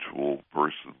individual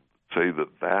person, say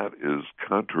that is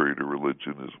contrary to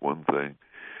religion is one thing,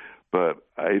 but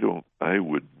I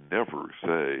would never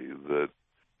say that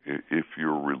if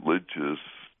you're religious,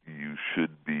 you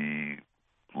should be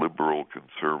liberal,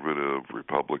 conservative,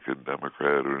 Republican,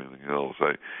 Democrat, or anything else.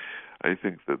 I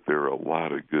think that there are a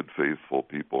lot of good, faithful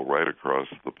people right across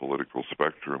the political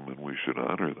spectrum, and we should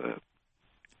honor that.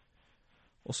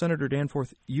 Well, Senator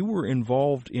Danforth, you were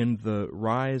involved in the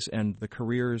rise and the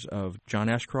careers of John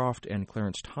Ashcroft and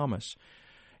Clarence Thomas.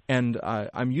 And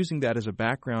I'm using that as a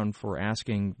background for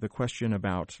asking the question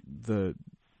about the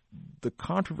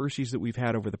controversies that we've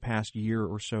had over the past year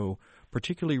or so,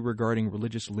 particularly regarding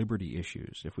religious liberty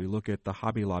issues. If we look at the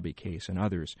Hobby Lobby case and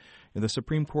others, the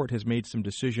Supreme Court has made some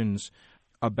decisions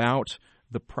about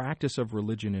the practice of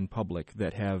religion in public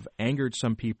that have angered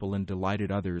some people and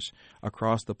delighted others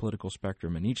across the political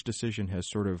spectrum, and each decision has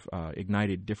sort of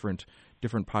ignited different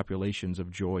populations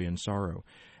of joy and sorrow.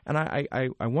 And I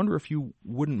wonder if you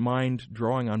wouldn't mind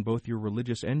drawing on both your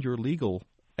religious and your legal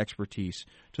expertise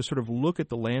to sort of look at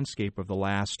the landscape of the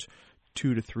last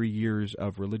 2 to 3 years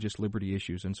of religious liberty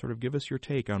issues and sort of give us your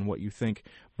take on what you think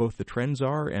both the trends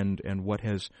are and what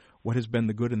has been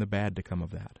the good and the bad to come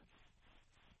of that.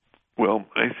 Well,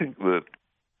 I think that,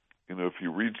 if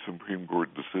you read Supreme Court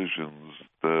decisions,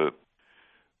 that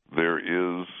there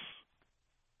is,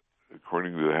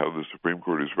 according to how the Supreme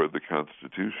Court has read the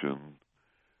Constitution,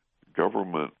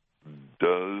 government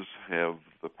does have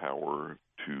the power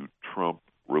to trump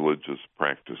religious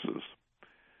practices.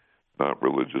 Not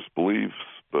religious beliefs,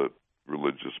 but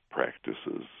religious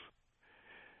practices.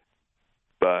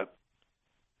 But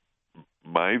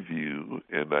my view,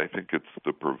 and I think it's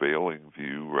the prevailing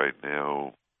view right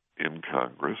now in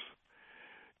Congress,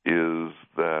 is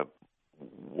that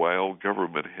while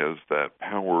government has that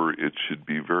power, it should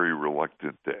be very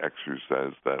reluctant to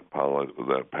exercise that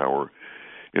power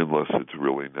unless it's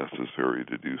really necessary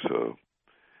to do so.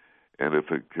 And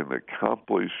if it can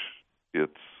accomplish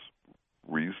its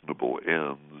reasonable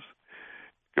ends,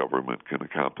 government can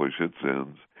accomplish its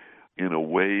ends in a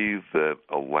way that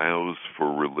allows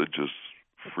for religious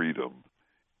freedom,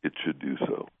 it should do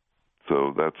so.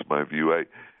 So that's my view.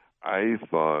 I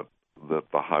thought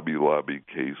that the Hobby Lobby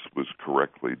case was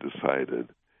correctly decided,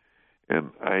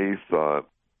 and I thought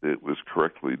it was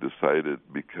correctly decided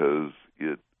because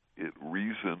it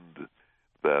reasoned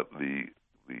that the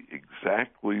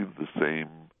exactly the same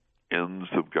ends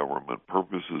of government,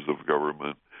 purposes of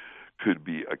government, could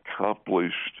be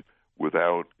accomplished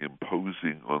without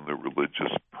imposing on the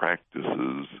religious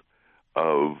practices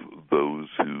of those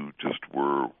who just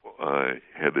were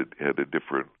had a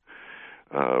different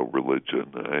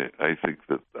religion. I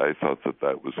thought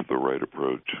that was the right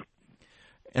approach.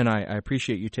 And I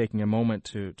appreciate you taking a moment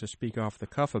to speak off the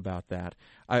cuff about that.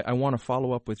 I want to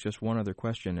follow up with just one other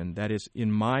question, and that is,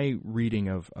 in my reading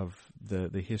of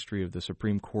the history of the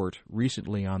Supreme Court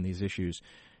recently on these issues,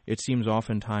 it seems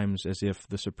oftentimes as if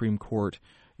the Supreme Court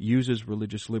uses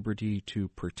religious liberty to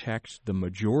protect the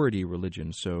majority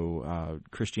religion, so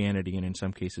Christianity and in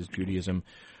some cases Judaism.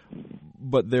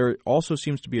 But there also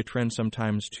seems to be a trend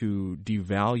sometimes to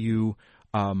devalue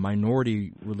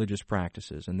minority religious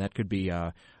practices, and that could be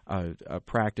a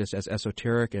practice as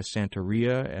esoteric as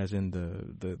Santeria, as in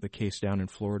the case down in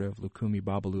Florida of Lukumi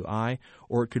Babalu Ai,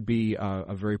 or it could be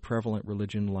a very prevalent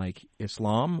religion like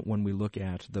Islam when we look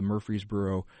at the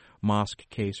Murfreesboro Mosque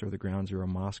case or the Ground Zero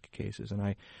Mosque cases.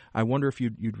 And I wonder if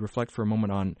you'd reflect for a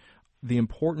moment on the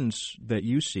importance that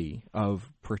you see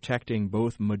of protecting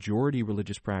both majority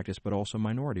religious practice but also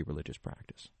minority religious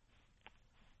practice.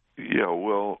 Yeah,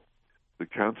 well, the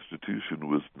Constitution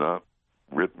was not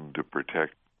written to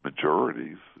protect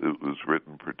majorities. It was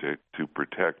written to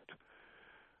protect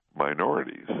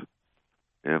minorities.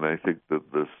 And I think that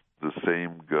the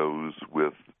same goes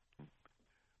with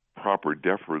proper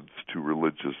deference to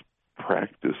religious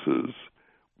practices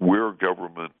where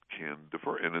government can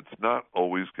defer. And it's not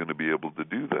always going to be able to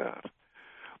do that.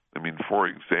 I mean, for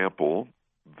example,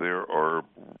 there are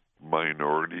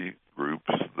minority groups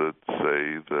that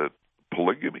say that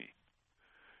polygamy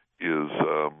is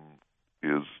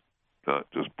not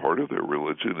just part of their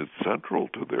religion, it's central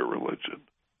to their religion.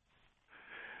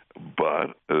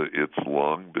 But it's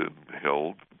long been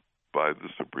held by the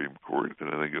Supreme Court, and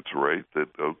I think it's right that,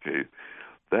 okay,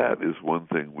 that is one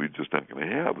thing we're just not going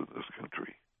to have in this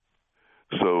country.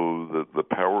 So the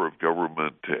power of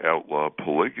government to outlaw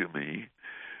polygamy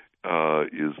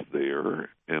is there,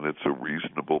 and it's a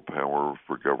reasonable power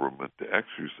for government to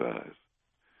exercise.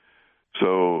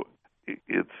 So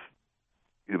it's,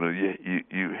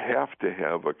 you have to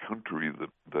have a country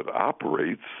that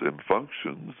operates and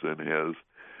functions and has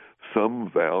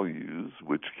some values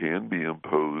which can be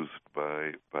imposed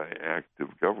by active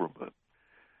government.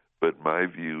 But my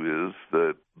view is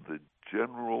that the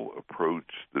general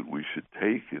approach that we should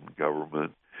take in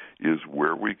government is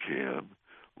where we can,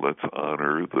 let's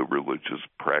honor the religious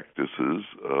practices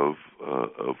of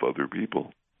other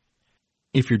people.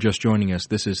 If you're just joining us,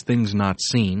 this is Things Not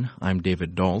Seen. I'm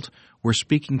David Dault. We're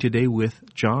speaking today with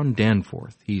John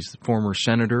Danforth. He's the former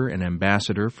senator and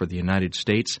ambassador for the United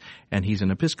States, and he's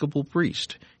an Episcopal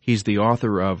priest. He's the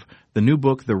author of the new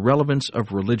book, The Relevance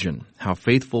of Religion, How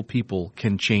Faithful People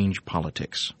Can Change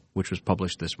Politics, which was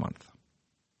published this month.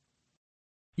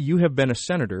 You have been a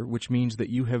senator, which means that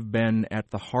you have been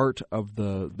at the heart of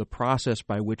the process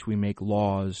by which we make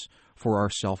laws for our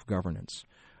self-governance.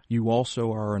 you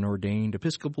also are an ordained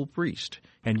Episcopal priest,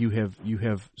 and you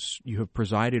have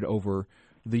presided over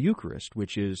the Eucharist,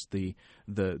 which is the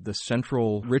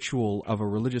central ritual of a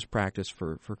religious practice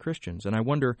for Christians. And I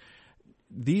wonder,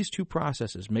 these two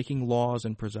processes, making laws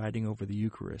and presiding over the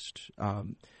Eucharist,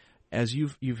 as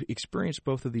you've experienced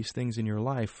both of these things in your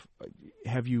life,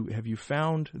 have you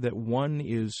found that one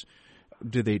is,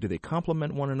 do they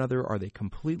complement one another? Are they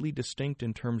completely distinct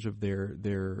in terms of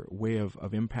their way of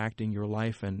impacting your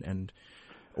life, and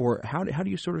or how do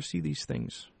you sort of see these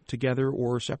things together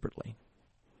or separately?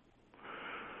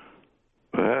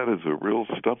 That is a real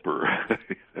stumper.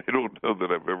 I don't know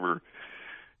that I've ever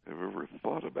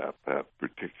thought about that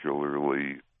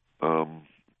particularly.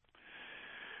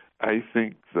 I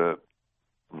think that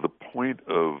the point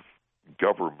of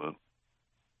government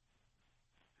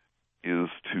is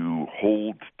to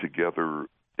hold together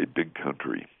a big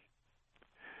country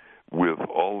with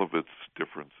all of its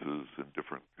differences and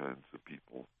different kinds of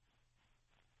people.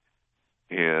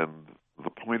 And the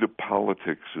point of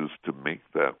politics is to make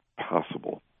that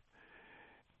possible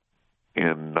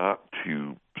and not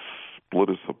to split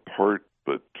us apart,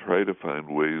 but try to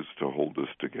find ways to hold us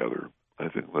together. I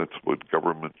think that's what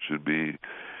government should be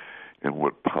and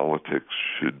what politics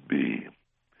should be.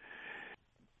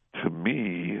 To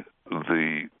me,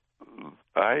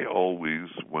 I always,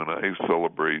 when I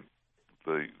celebrate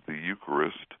the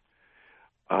Eucharist,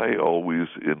 I always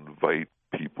invite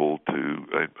people to,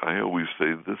 I always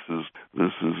say, this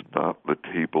is not the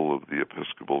table of the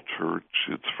Episcopal Church,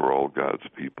 it's for all God's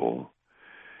people,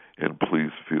 and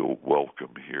please feel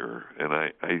welcome here. And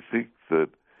I think that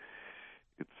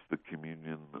it's the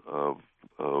communion of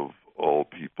all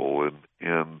people,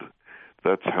 and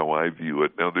that's how I view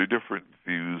it. Now, there are different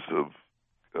views of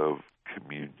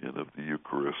communion, of the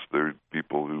Eucharist. There are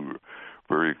people who are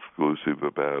very exclusive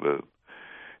about it,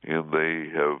 and they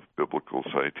have biblical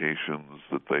citations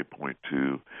that they point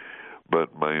to.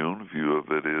 But my own view of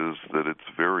it is that it's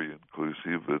very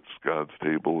inclusive. It's God's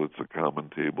table. It's a common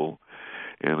table,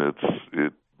 and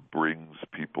it brings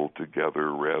people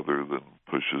together rather than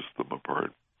pushes them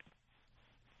apart.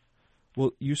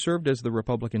 Well, you served as the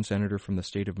Republican senator from the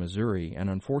state of Missouri, and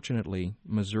unfortunately,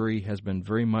 Missouri has been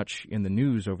very much in the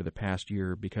news over the past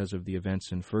year because of the events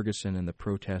in Ferguson and the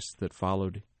protests that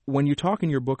followed. When you talk in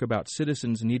your book about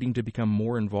citizens needing to become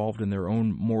more involved in their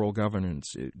own moral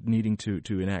governance, needing to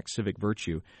enact civic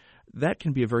virtue, that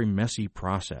can be a very messy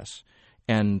process.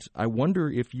 And I wonder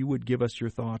if you would give us your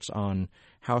thoughts on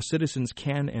how citizens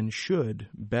can and should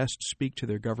best speak to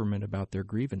their government about their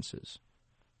grievances.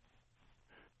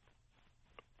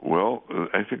 Well,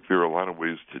 I think there are a lot of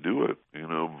ways to do it.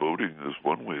 Voting is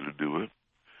one way to do it.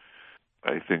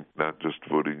 I think not just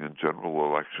voting in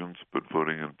general elections, but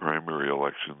voting in primary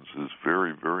elections is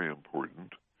very, very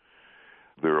important.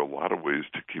 There are a lot of ways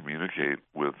to communicate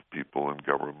with people in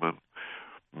government.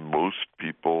 Most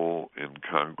people in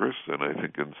Congress, and I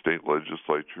think in state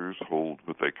legislatures, hold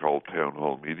what they call town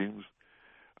hall meetings.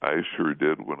 I sure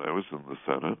did when I was in the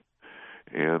Senate.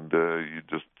 And you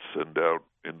just send out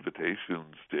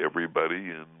invitations to everybody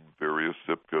in various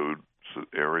zip code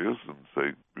areas and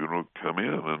say, come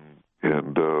in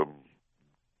and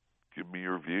give me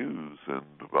your views, and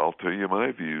I'll tell you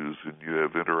my views, and you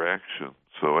have interaction.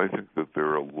 So I think that there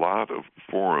are a lot of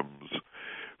forums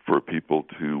for people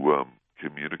to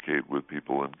communicate with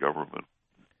people in government.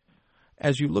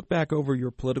 As you look back over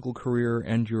your political career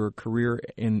and your career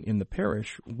in the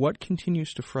parish, what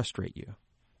continues to frustrate you?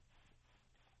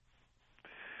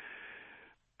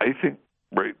 I think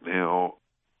right now,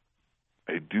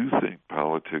 I do think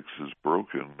politics is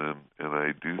broken, and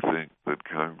I do think that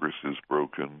Congress is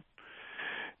broken,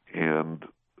 and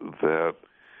that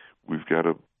we've got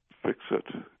to fix it.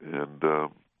 And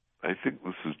I think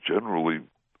this is generally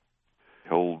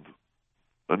held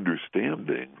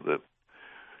understanding that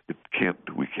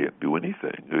we can't do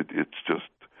anything. It's just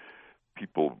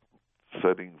people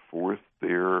setting forth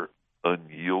their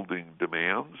unyielding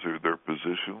demands or their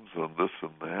positions on this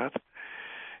and that,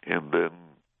 and then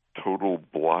total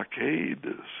blockade,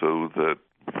 so that,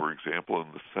 for example, in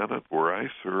the Senate where I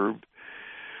served,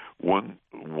 one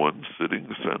sitting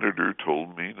senator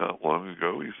told me not long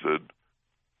ago, he said,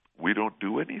 we don't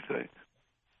do anything.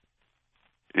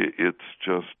 It's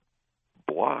just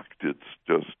blocked. It's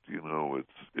just,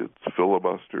 it's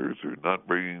filibusters or not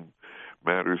bringing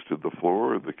matters to the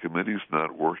floor, or the committee's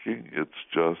not working. It's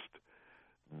just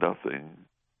nothing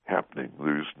happening.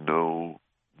 There's no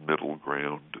middle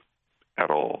ground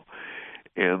at all.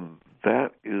 And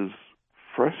that is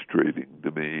frustrating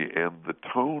to me. And the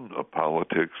tone of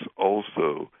politics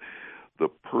also, the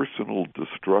personal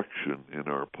destruction in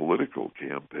our political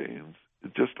campaigns,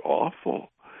 is just awful.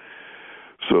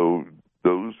 So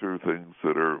those are things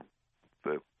that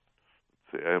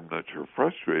I'm not sure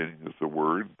frustrating is the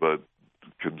word, but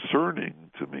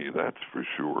concerning to me, that's for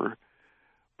sure.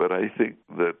 But I think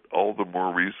that all the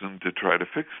more reason to try to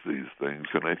fix these things,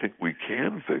 and I think we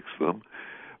can fix them,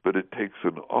 but it takes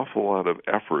an awful lot of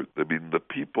effort. I mean, the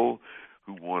people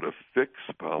who want to fix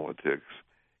politics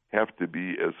have to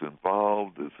be as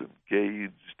involved, as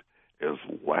engaged, as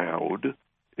loud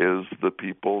as the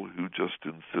people who just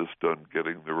insist on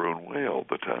getting their own way all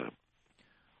the time.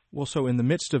 Well, so in the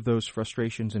midst of those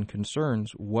frustrations and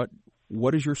concerns, what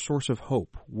is your source of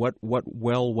hope? What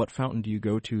fountain do you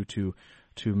go to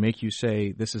make you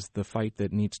say this is the fight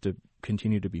that needs to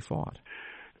continue to be fought?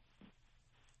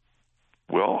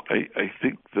 Well, I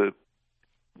think that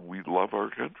we love our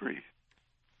country,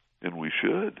 and we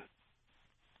should.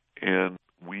 And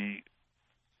we,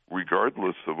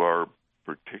 regardless of our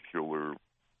particular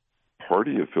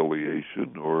party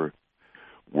affiliation or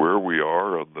where we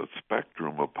are on the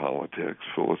spectrum of politics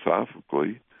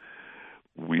philosophically,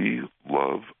 we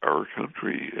love our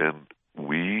country, and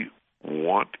we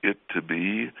want it to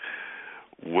be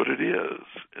what it is,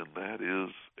 and that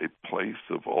is a place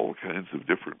of all kinds of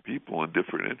different people and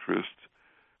different interests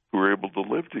who are able to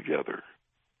live together.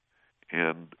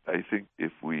 And I think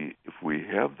if we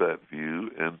have that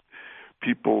view, and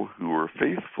people who are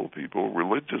faithful people,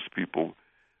 religious people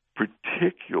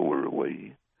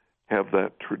particularly have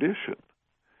that tradition,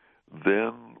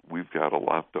 then we've got a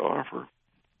lot to offer.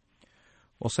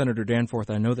 Well, Senator Danforth,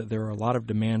 I know that there are a lot of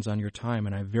demands on your time,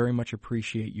 and I very much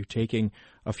appreciate you taking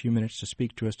a few minutes to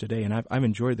speak to us today, and I've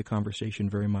enjoyed the conversation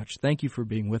very much. Thank you for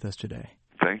being with us today.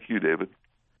 Thank you, David.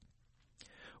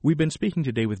 We've been speaking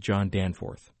today with John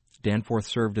Danforth. Danforth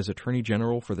served as Attorney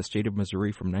General for the state of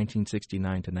Missouri from 1969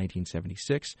 to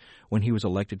 1976, when he was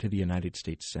elected to the United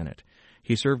States Senate.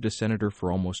 He served as senator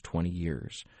for almost 20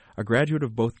 years. A graduate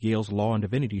of both Yale's Law and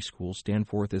Divinity Schools,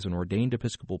 Danforth is an ordained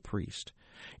Episcopal priest.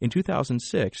 In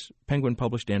 2006, Penguin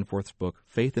published Danforth's book,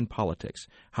 Faith in Politics: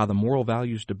 How the Moral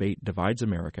Values Debate Divides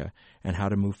America and How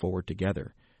to Move Forward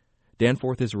Together.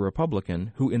 Danforth is a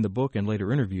Republican who, in the book and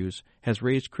later interviews, has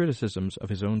raised criticisms of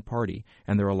his own party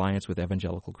and their alliance with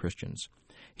evangelical Christians.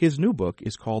 His new book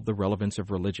is called The Relevance of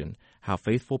Religion: How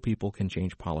Faithful People Can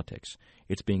Change Politics.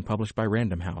 It's being published by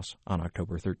Random House on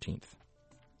October 13th.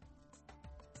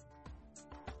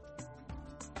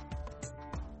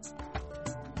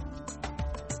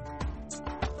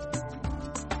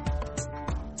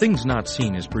 Things Not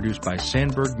Seen is produced by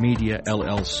Sandberg Media,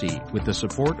 LLC, with the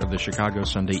support of the Chicago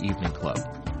Sunday Evening Club.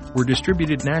 We're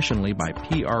distributed nationally by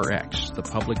PRX, the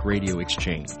Public Radio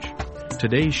Exchange.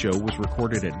 Today's show was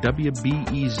recorded at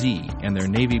WBEZ and their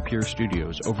Navy Pier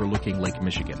studios overlooking Lake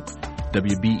Michigan.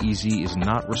 WBEZ is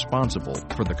not responsible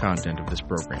for the content of this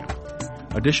program.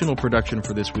 Additional production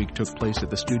for this week took place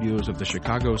at the studios of the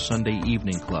Chicago Sunday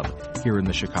Evening Club here in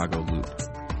the Chicago Loop.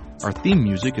 Our theme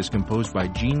music is composed by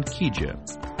Gene Kija.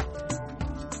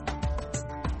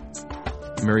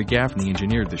 Mary Gaffney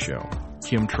engineered the show.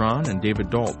 Kim Tron and David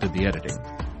Dalt did the editing.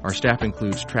 Our staff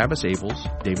includes Travis Abels,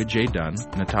 David J. Dunn,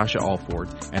 Natasha Alford,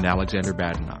 and Alexander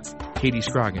Badenoch. Katie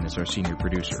Scroggin is our senior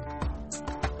producer.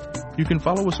 You can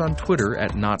follow us on Twitter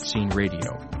at Not Seen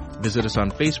Radio. Visit us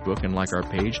on Facebook and like our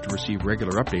page to receive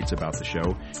regular updates about the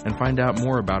show and find out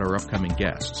more about our upcoming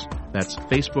guests. That's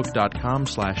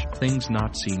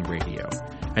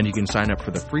facebook.com/ThingsNotSeenRadio. And you can sign up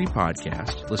for the free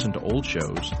podcast, listen to old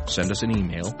shows, send us an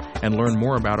email, and learn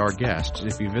more about our guests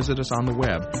if you visit us on the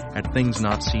web at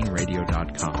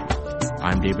ThingsNotSeenRadio.com.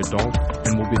 I'm David Dalt,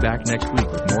 and we'll be back next week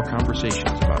with more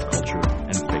conversations about culture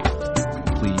and faith.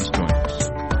 Please join us.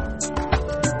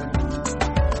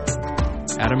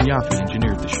 Adam Yaffe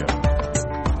engineered the show.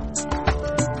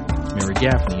 Mary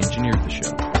Gaffney engineered the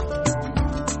show.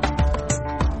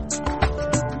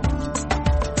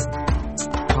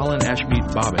 Colin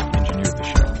Ashmead Bobbitt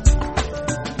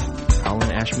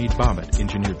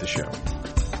engineered the show.